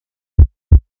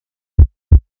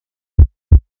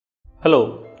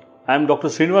Hello, I am Dr.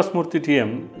 Sreenivasa Murthy T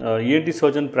M, ENT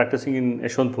surgeon practicing in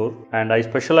Yeshwanthpur, and I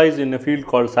specialize in a field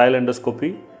called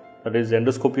sialoliths, that is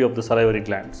endoscopy of the salivary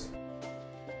glands.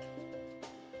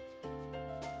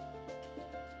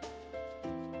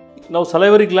 Now,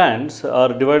 salivary glands are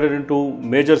divided into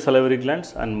major salivary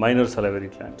glands and minor salivary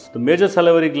glands. The major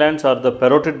salivary glands are the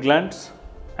parotid glands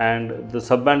and the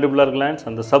submandibular glands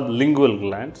and the sublingual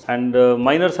glands, and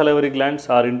minor salivary glands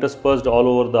are interspersed all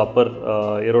over the upper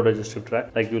aerodigestive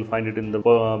tract, like you will find it in the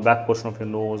back portion of your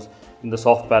nose, in the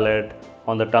soft palate,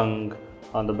 on the tongue,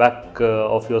 on the back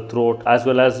of your throat, as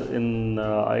well as in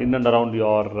and around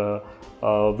your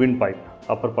windpipe,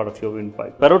 upper part of your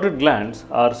windpipe. Parotid glands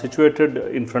are situated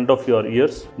in front of your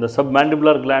ears, the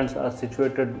submandibular glands are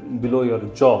situated below your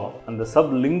jaw, and the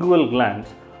sublingual glands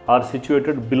are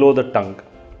situated below the tongue,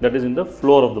 that is in the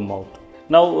floor of the mouth.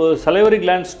 Now, salivary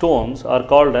gland stones are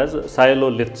called as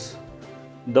sialoliths.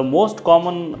 The most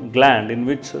common gland in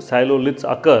which sialoliths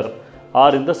occur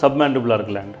are in the submandibular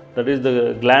gland, that is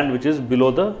the gland which is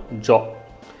below the jaw.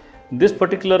 This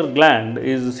particular gland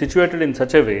is situated in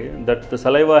such a way that the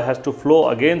saliva has to flow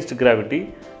against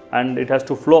gravity and it has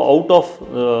to flow out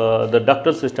of the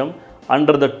ductal system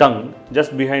under the tongue,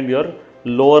 just behind your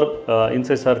lower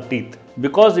incisor teeth.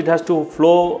 Because it has to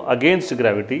flow against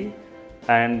gravity,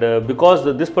 and because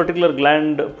this particular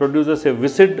gland produces a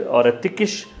viscid or a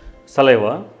thickish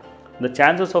saliva, the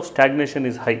chances of stagnation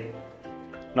is high.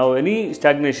 Now, any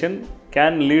stagnation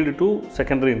can lead to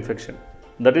secondary infection.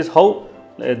 That is how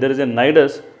there is a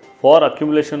nidus for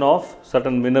accumulation of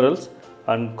certain minerals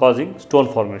and causing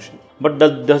stone formation. But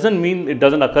that doesn't mean it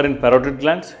doesn't occur in parotid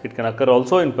glands. It can occur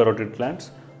also in parotid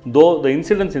glands, though the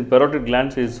incidence in parotid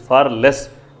glands is far less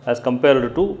as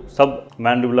compared to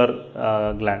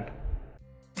submandibular gland.